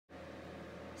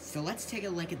So let's take a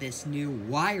look at this new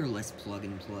wireless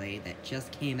plug-and-play that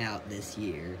just came out this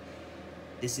year.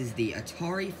 This is the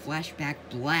Atari Flashback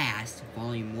Blast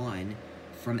Volume 1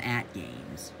 from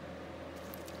AtGames.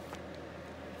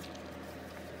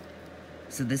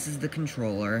 So this is the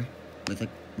controller with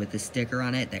a sticker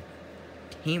on it that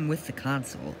came with the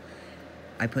console.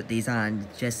 I put these on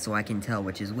just so I can tell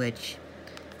which is which.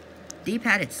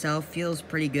 D-pad itself feels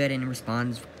pretty good and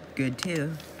responds good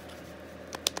too.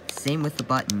 Same with the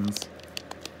buttons,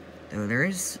 though there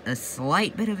is a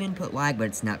slight bit of input lag, but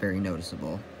it's not very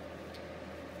noticeable.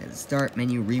 There's the start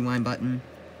menu rewind button.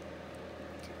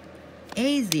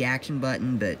 A is the action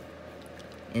button,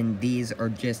 and these are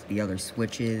just the other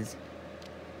switches.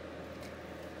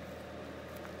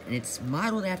 And it's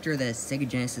modeled after the Sega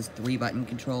Genesis 3-button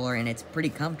controller, and it's pretty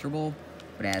comfortable,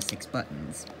 but it has 6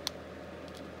 buttons.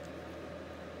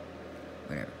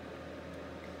 Whatever.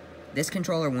 This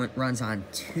controller runs on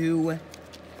 2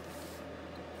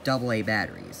 AA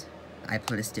batteries. I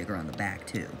put a sticker on the back,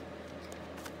 too.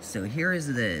 So here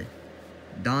is the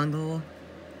dongle.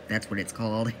 That's what it's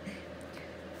called.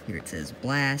 Here it says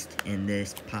blast, and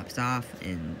this pops off,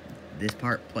 and this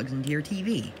part plugs into your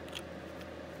TV.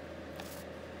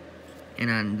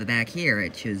 And on the back here,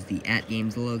 it shows the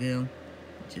AtGames logo,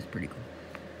 which is pretty cool.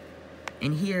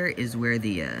 And here is where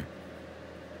the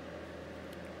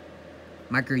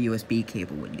micro USB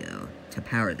cable would go to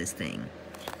power this thing.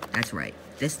 That's right.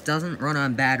 This doesn't run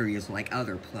on batteries like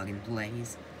other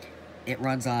plug-and-plays. It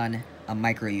runs on a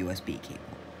micro USB cable.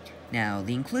 Now,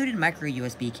 the included micro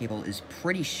USB cable is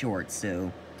pretty short,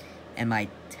 and my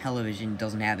television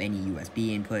doesn't have any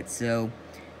USB input, so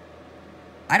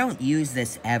I don't use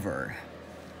this ever.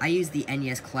 I use the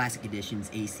NES Classic Edition's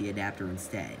AC adapter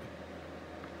instead.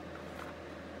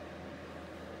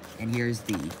 And here's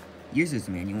the user's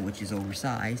manual, which is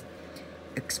oversized.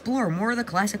 Explore more of the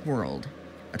classic world.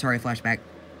 Atari Flashback,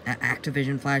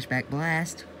 Activision Flashback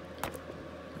Blast.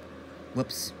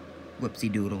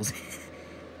 Whoopsie doodles.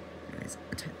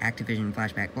 Activision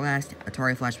Flashback Blast,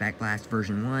 Atari Flashback Blast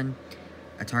version 1,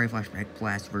 Atari Flashback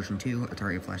Blast version 2,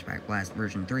 Atari Flashback Blast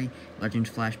version 3, Legends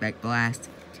Flashback Blast,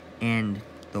 and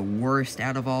the worst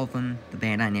out of all of them, the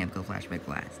Bandai Namco Flashback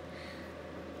Blast.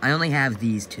 I only have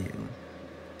these 2.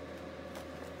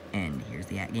 And here's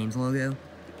the AtGames logo.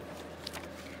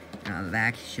 And on the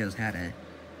back shows how to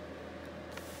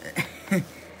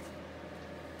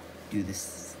do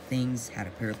this things, how to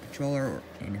pair the controller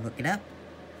and hook it up.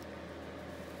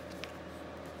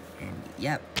 And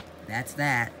yep, that's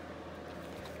that.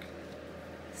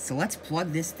 So let's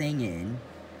plug this thing in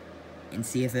and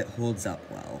see if it holds up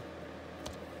well.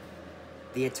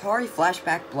 The Atari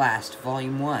Flashback Blast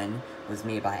Volume 1 was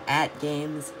made by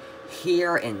AtGames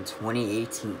here in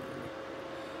 2018.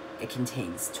 It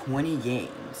contains 20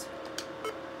 games.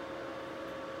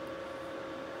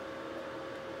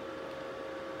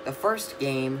 The first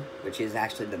game, which is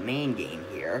actually the main game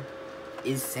here,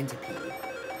 is Centipede.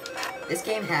 This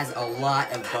game has a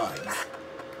lot of bugs,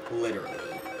 literally.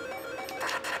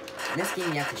 In this game,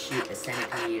 you have to shoot a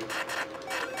centipede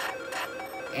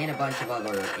and a bunch of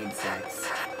other insects.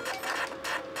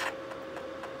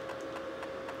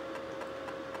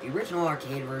 The original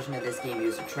arcade version of this game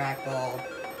used a trackball,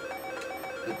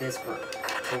 but this, for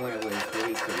when it was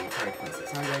released for the Atari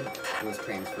 2600, it was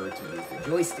transferred to use the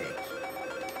joystick,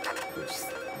 which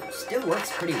still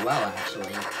works pretty well,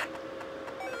 actually.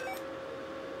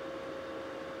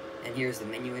 And here's the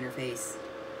menu interface,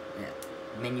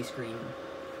 menu screen.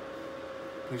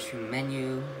 Push from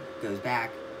menu, goes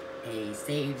back, A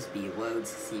saves, B loads,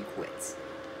 C quits.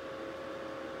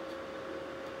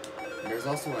 There's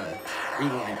also a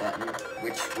rewind button,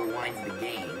 which rewinds the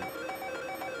game,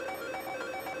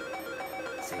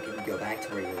 so you can go back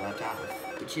to where you left off,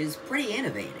 which is pretty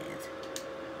innovative.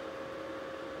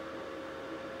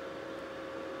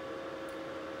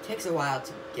 Takes a while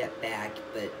to get back,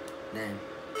 but then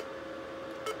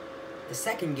the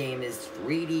second game is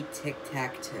 3D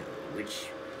Tic-Tac-Toe, which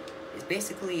is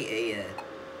basically a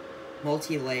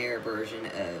multi-layer version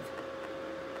of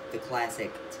the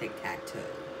classic Tic-Tac-Toe.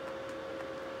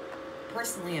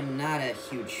 Personally, I'm not a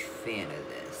huge fan of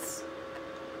this.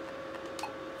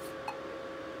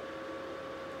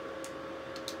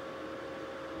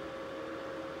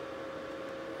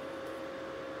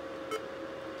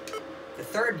 The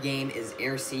third game is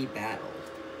Air Sea Battle.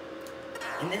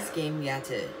 In this game, you have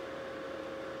to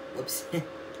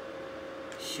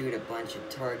shoot a bunch of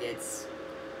targets,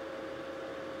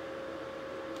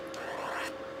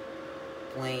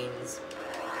 planes,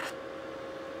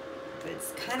 but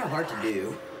it's kind of hard to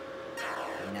do.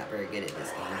 I'm not very good at this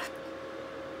game.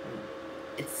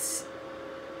 It's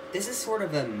This is sort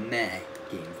of a meh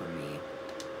game for me.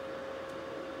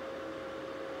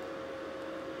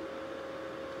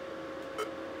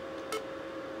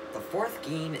 The fourth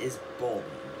game is bowling.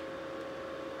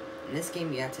 In this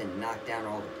game, you have to knock down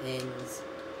all the pins.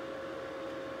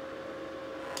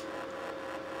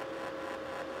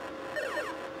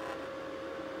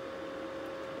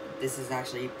 This is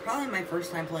actually probably my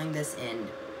first time playing this, and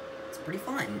it's pretty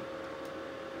fun.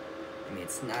 I mean,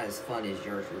 it's not as fun as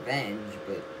Yars' Revenge,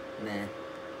 but meh.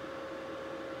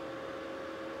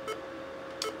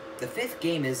 The fifth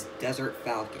game is Desert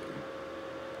Falcon.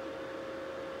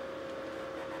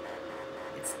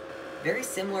 It's very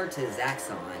similar to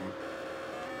Zaxxon.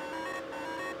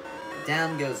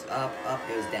 Down goes up, up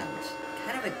goes down. It's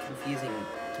kind of a confusing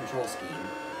control scheme.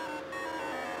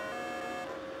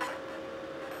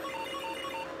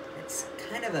 It's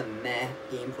kind of a meh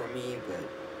game for me, but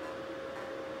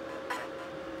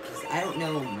because I don't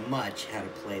know much how to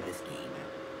play this game.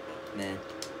 Meh.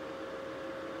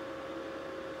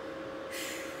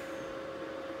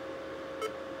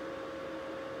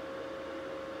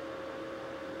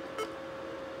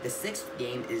 The sixth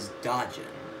game is Dodgin'.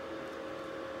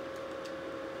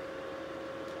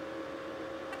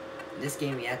 In this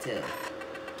game, you have to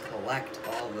collect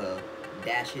all the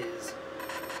dashes.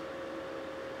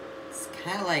 It's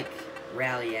kind of like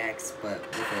Rally X, but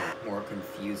with a more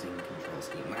confusing control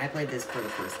scheme. When I played this for the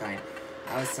first time,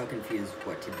 I was so confused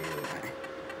what to do.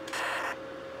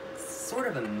 It's sort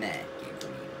of a meh game for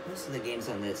me. Most of the games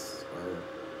on this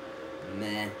are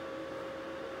meh.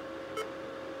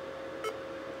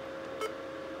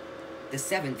 The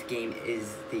seventh game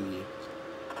is the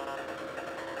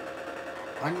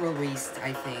unreleased,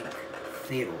 I think,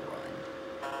 Fatal Run.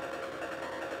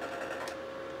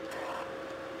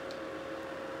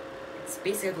 It's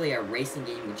basically a racing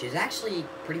game, which is actually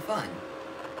pretty fun.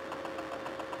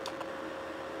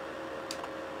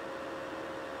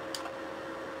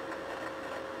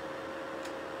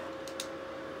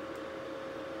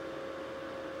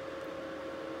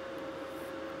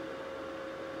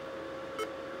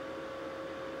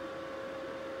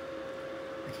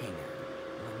 Hang on.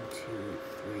 1, 2,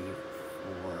 3,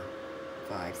 4,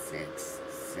 5, 6,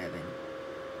 7.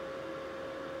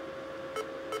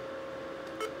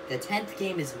 The 10th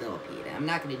game is Millipede. I'm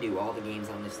not going to do all the games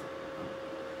on this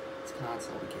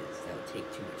console because that would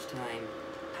take too much time.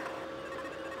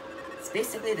 It's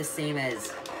basically the same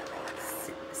as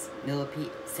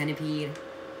Millipede, Centipede.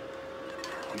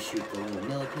 You shoot the little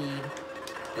millipede,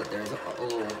 but there's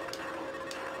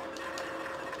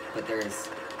there's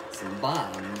some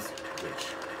bombs which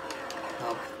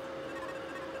help.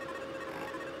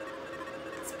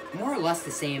 It's more or less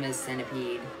the same as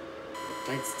Centipede,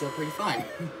 but it's still pretty fun.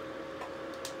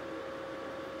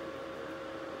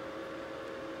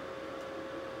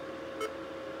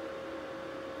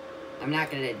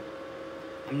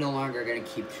 I'm no longer gonna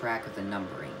keep track of the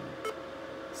numbering,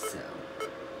 so.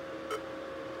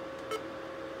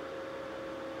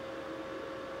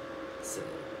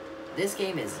 This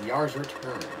game is Yars'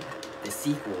 Return, the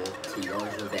sequel to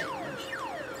Yars' Revenge.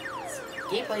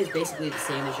 Gameplay is basically the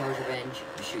same as Yars' Revenge.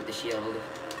 You shoot the shield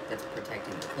that's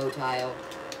protecting the co-tile,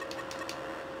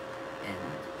 and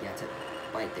you have to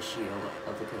bite the shield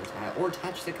of the co-tile, or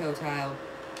touch the co-tile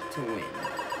to win.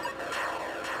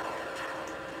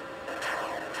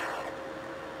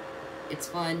 It's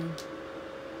fun,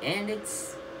 and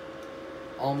it's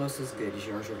almost as good as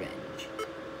Yars' Revenge,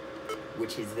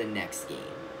 which is the next game.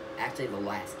 Actually, the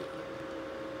last game.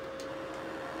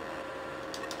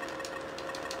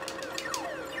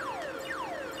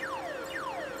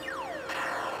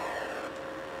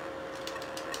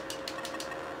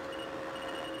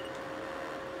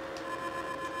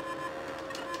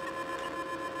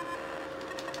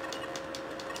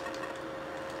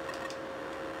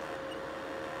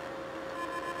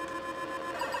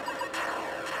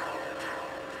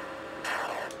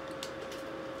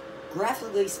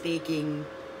 Graphically speaking,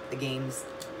 the games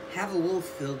have a little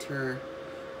filter,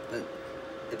 but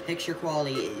the picture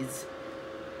quality is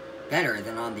better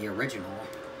than on the original.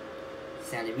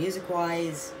 Sound and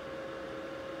music-wise,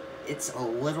 it's a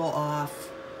little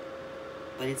off,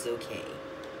 but it's okay.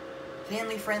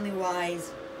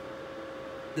 Family-friendly-wise,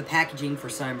 the packaging for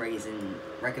some reason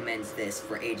recommends this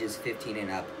for ages 15 and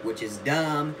up, which is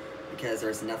dumb, because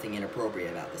there's nothing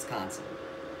inappropriate about this console.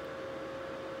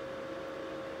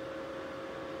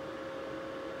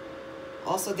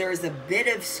 Also, there is a bit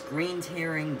of screen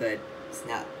tearing, but it's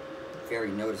not very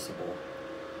noticeable.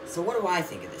 So what do I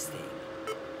think of this thing?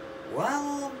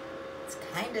 Well, it's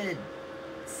kind of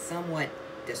somewhat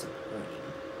disappointing.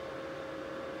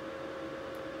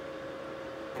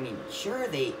 I mean, sure,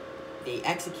 they they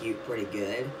execute pretty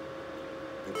good,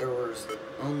 but there was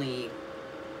only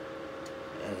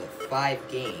 5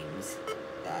 games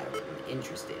that I'm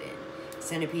interested in.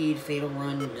 Centipede, Fatal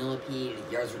Run, Millipede,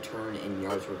 Yard's Return, and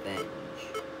Yard's Revenge.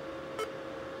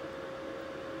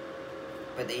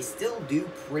 But they still do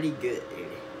pretty good.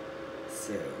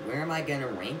 So, where am I gonna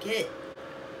rank it?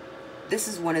 This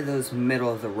is one of those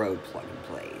middle-of-the-road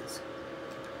plug-and-plays.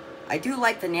 I do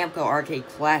like the Namco Arcade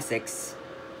Classics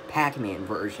Pac-Man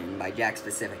version by Jack's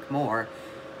Pacific more,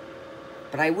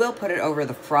 but I will put it over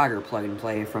the Frogger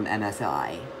plug-and-play from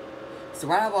MSI.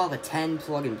 So out of all the 10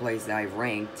 plug-and-plays that I've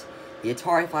ranked, the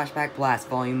Atari Flashback Blast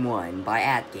Volume 1 by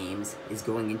AtGames is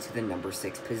going into the number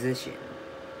 6 position.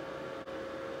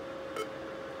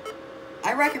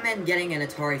 I recommend getting an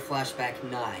Atari Flashback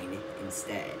 9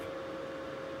 instead.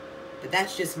 But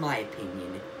that's just my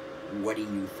opinion. What do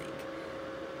you think?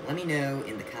 Let me know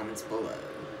in the comments below.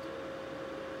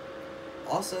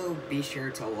 Also, be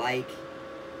sure to like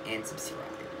and subscribe.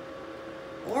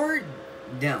 Or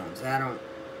don't. I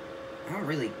don't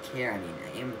really care. I mean,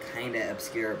 I am kinda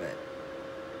obscure, but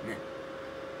meh.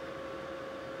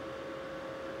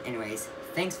 Anyways,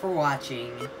 thanks for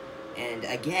watching, and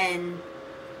again,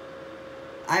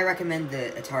 I recommend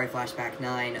the Atari Flashback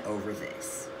 9 over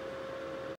this.